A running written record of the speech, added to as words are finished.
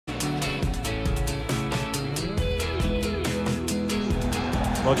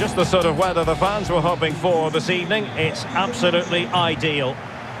Well, just the sort of weather the fans were hoping for this evening. It's absolutely ideal.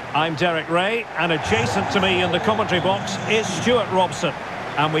 I'm Derek Ray, and adjacent to me in the commentary box is Stuart Robson.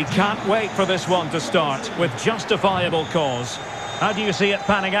 And we can't wait for this one to start with justifiable cause. How do you see it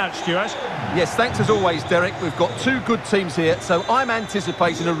panning out, Stuart? Yes, thanks as always, Derek. We've got two good teams here, so I'm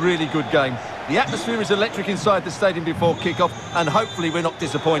anticipating a really good game. The atmosphere is electric inside the stadium before kick-off, and hopefully we're not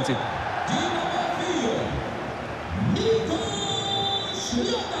disappointed.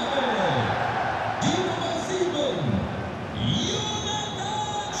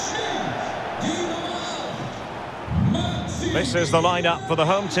 This is the lineup for the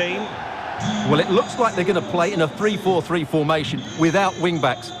home team. Well, it looks like they're going to play in a 3-4-3 formation without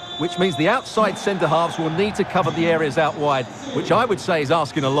wing-backs, which means the outside centre-halves will need to cover the areas out wide, which I would say is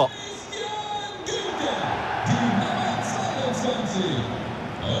asking a lot.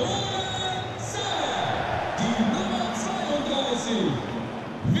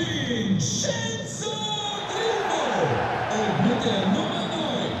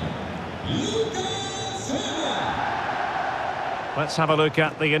 Let's have a look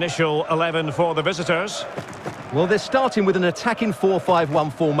at the initial 11 for the visitors. Well, they're starting with an attacking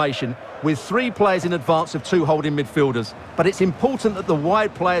 4-5-1 formation with 3 players in advance of 2 holding midfielders. But it's important that the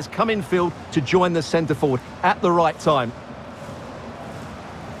wide players come in field to join the centre-forward at the right time.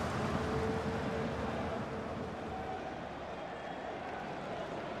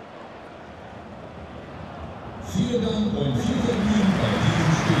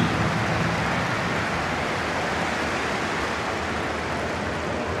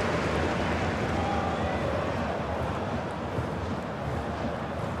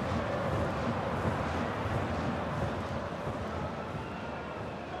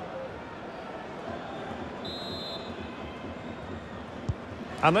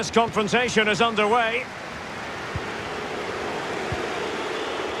 And this confrontation is underway.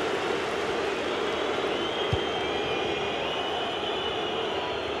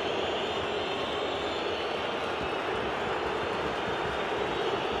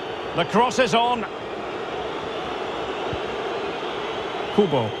 The cross is on.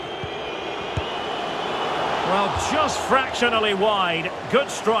 Kubo. Well, just fractionally wide. Good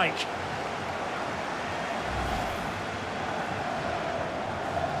strike.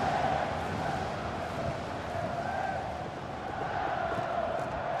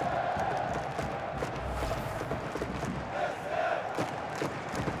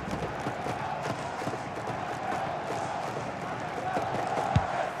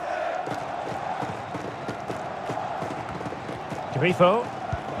 Grifo.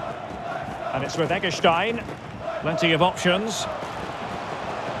 And it's with Eggestein. Plenty of options.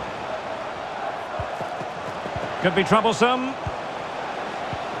 Could be troublesome.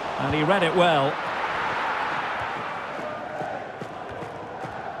 And he read it well.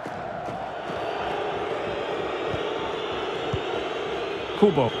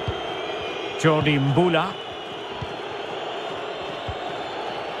 Kubo. Jordi Mbula.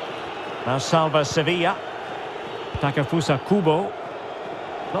 Now Salva Sevilla. Takafusa Kubo.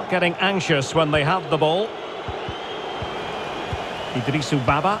 Not getting anxious when they have the ball. Idrisu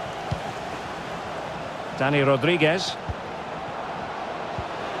Baba. Dani Rodriguez.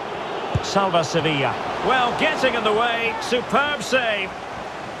 Salva Sevilla. Well, getting in the way. Superb save.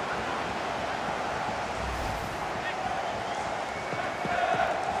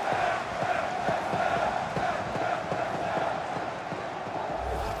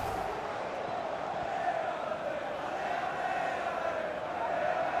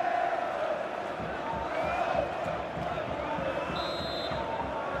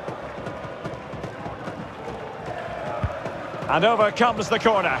 And over comes the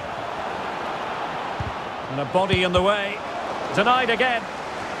corner. And a body in the way. Denied again.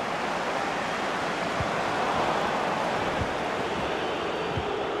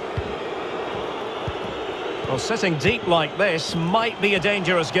 Well, sitting deep like this might be a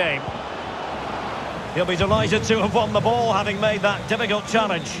dangerous game. He'll be delighted to have won the ball, having made that difficult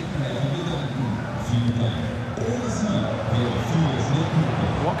challenge.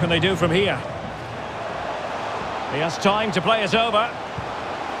 What can they do from here? He has time to play it over.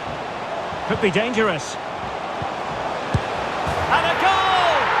 Could be dangerous. And a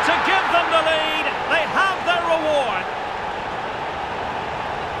goal to give them the lead. They have their reward.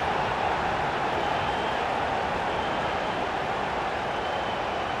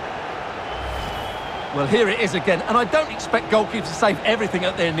 Well, here it is again, and I don't expect goalkeepers to save everything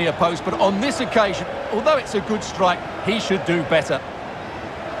at their near post, but on this occasion, although it's a good strike, he should do better.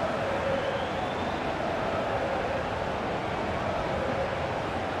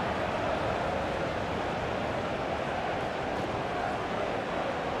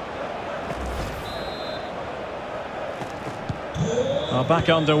 Well, back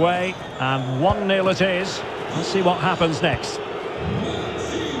underway, and 1-0 it is. Let's see what happens next.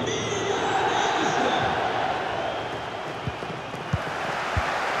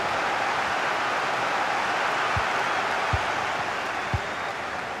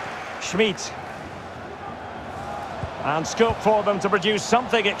 Schmidt. And scope for them to produce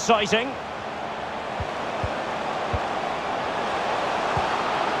something exciting.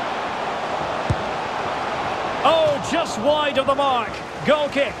 Oh, just wide of the mark. Goal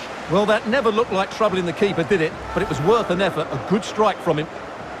kick. Well, that never looked like troubling the keeper, did it? But it was worth an effort. A good strike from him.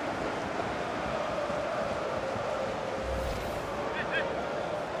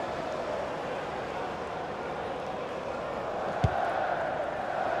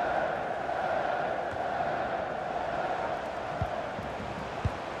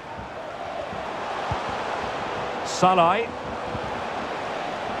 Salah.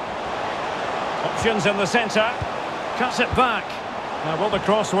 Options in the centre. Cuts it back. Now will the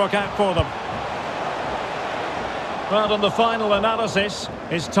cross work out for them? Well, on the final analysis,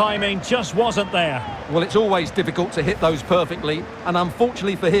 his timing just wasn't there. Well, it's always difficult to hit those perfectly, and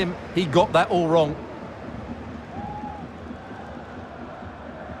unfortunately for him, he got that all wrong.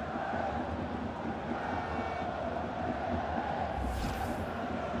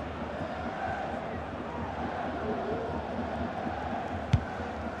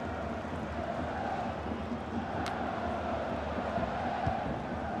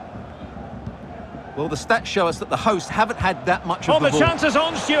 Well, the stats show us that the hosts haven't had that much of the ball. Oh, the chance is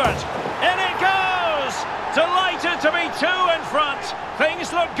on, Stuart. In it goes! Delighted to be 2 in front.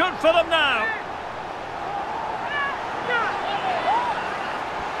 Things look good for them now.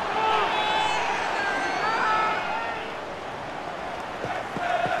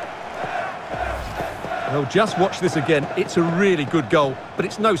 Well, just watch this again. It's a really good goal, but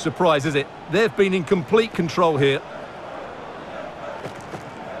it's no surprise, is it? They've been in complete control here.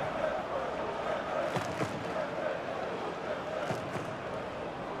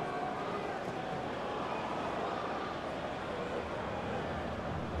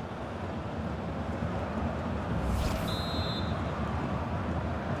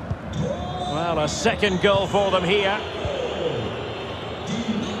 Well, a second goal for them here.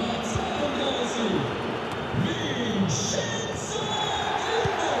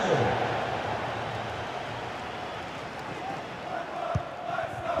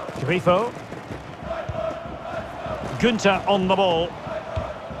 Grifo. Günther on the ball.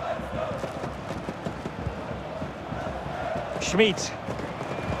 Schmidt.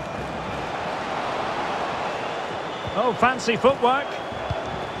 Oh, fancy footwork.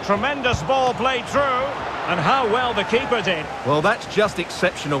 Tremendous ball played through. And how well the keeper did. Well, that's just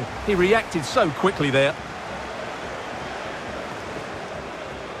exceptional. He reacted so quickly there.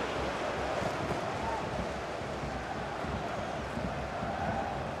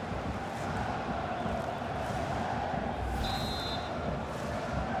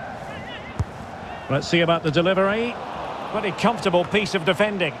 Let's see about the delivery. Very comfortable piece of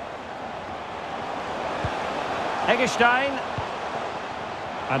defending. Eggestein.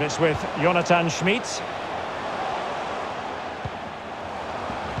 And it's with Jonathan Schmidt.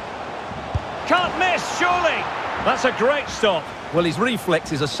 Can't miss, surely. That's a great stop. Well, his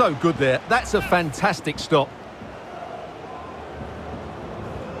reflexes are so good there. That's a fantastic stop.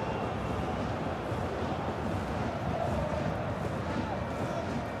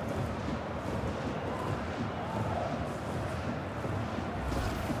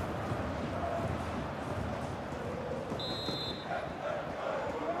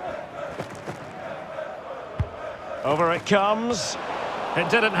 Over it comes. It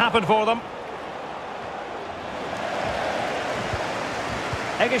didn't happen for them.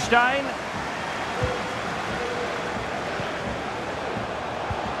 Eggestein.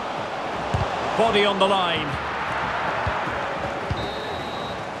 Body on the line.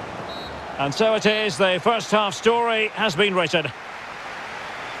 And so it is, the first half story has been written.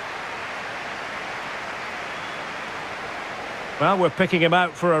 Well, we're picking him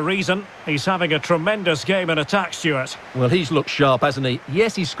out for a reason. He's having a tremendous game in attack, Stuart. Well, he's looked sharp, hasn't he?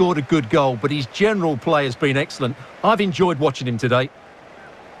 Yes, he scored a good goal, but his general play has been excellent. I've enjoyed watching him today.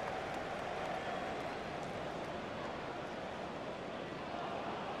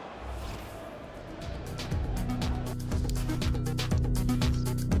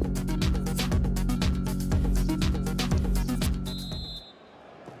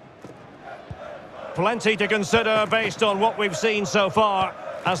 Plenty to consider based on what we've seen so far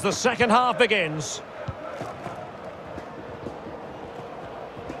as the second half begins.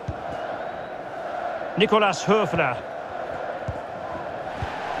 Nicolas Höfner.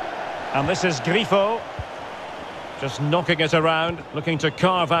 And this is Grifo. Just knocking it around, looking to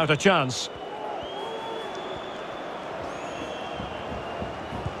carve out a chance.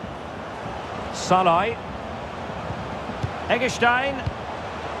 Salai. Eggestein.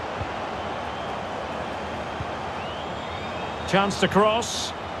 Chance to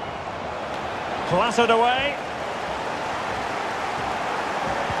cross. Clattered away.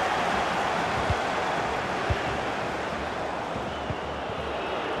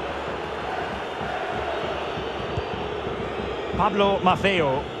 Pablo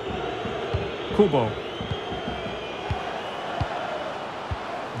Maffeo. Kubo.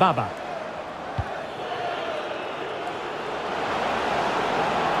 Baba.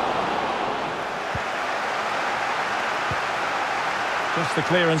 Just the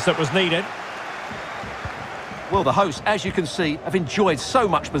clearance that was needed. Well, the hosts, as you can see, have enjoyed so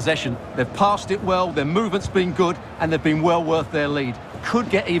much possession. They've passed it well, their movement's been good, and they've been well worth their lead.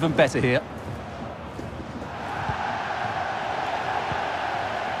 Could get even better here.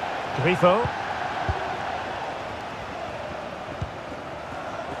 Grifo.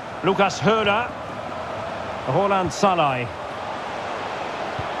 Lucas Höhler. Roland Salai.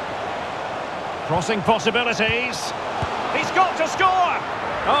 Crossing possibilities. He's got to score!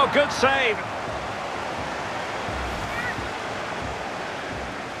 Oh, good save.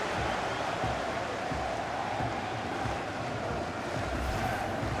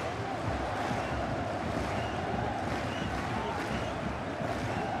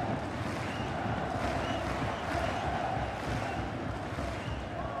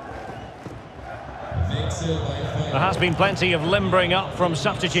 There has been plenty of limbering up from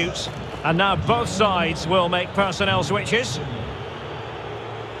substitutes, and now both sides will make personnel switches.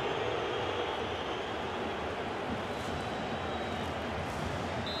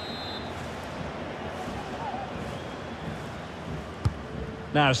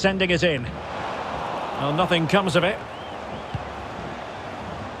 Now sending it in. Well, nothing comes of it.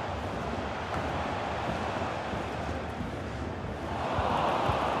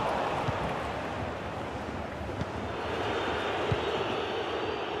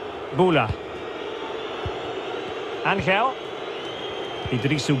 Bula. Angel.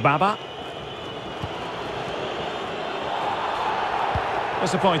 Idrisu Baba.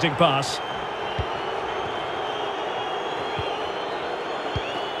 Disappointing pass.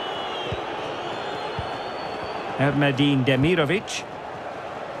 Ermedin Demirovic.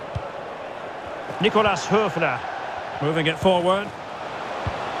 Nicolas Höfler. Moving it forward.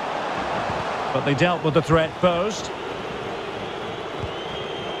 But they dealt with the threat posed.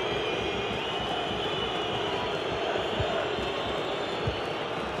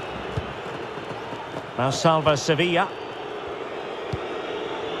 Now Salva Sevilla.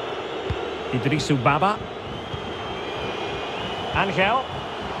 Idrisu Baba. Angel.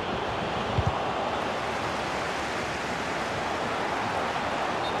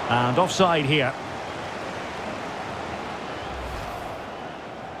 And offside here.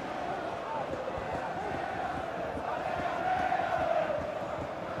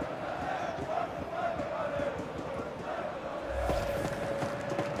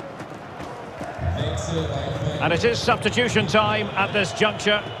 And it is substitution time at this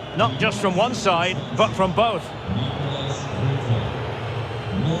juncture, not just from one side, but from both.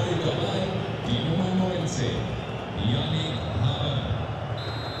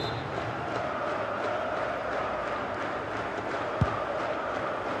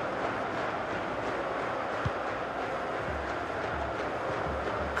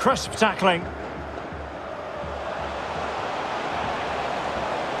 Crisp tackling.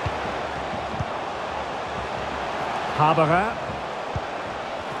 Haberer.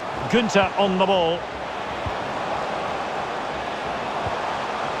 Günther on the ball.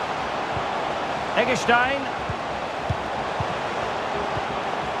 Eggestein.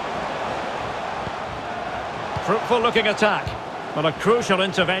 Fruitful looking attack, but a crucial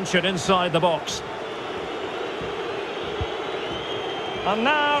intervention inside the box. And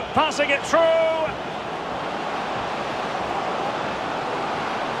now passing it through.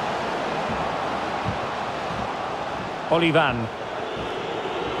 Olivan.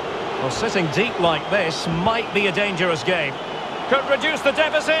 Well, sitting deep like this might be a dangerous game. Could reduce the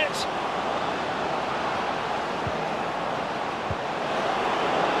deficit.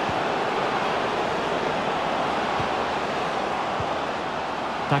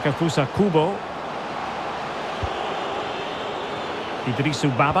 Takafusa Kubo. Idrisu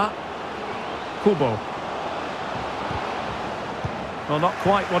Baba. Kubo. Well, not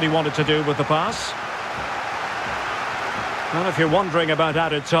quite what he wanted to do with the pass. And if you're wondering about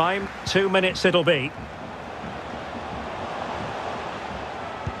added time, 2 minutes it'll be.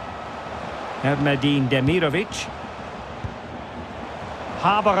 Ermedin Demirovic.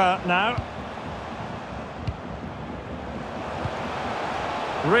 Haberer now.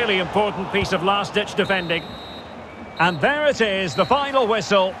 Really important piece of last-ditch defending. And there it is, the final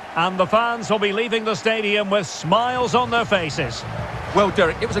whistle, and the fans will be leaving the stadium with smiles on their faces. Well,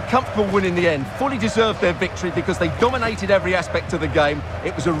 Derek, it was a comfortable win in the end. Fully deserved their victory because they dominated every aspect of the game.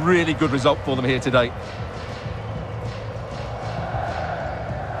 It was a really good result for them here today.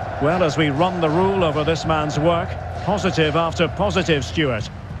 Well, as we run the rule over this man's work, positive after positive, Stuart.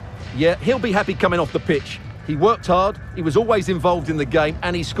 Yeah, he'll be happy coming off the pitch. He worked hard, he was always involved in the game,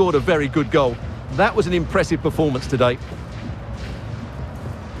 and he scored a very good goal. That was an impressive performance today.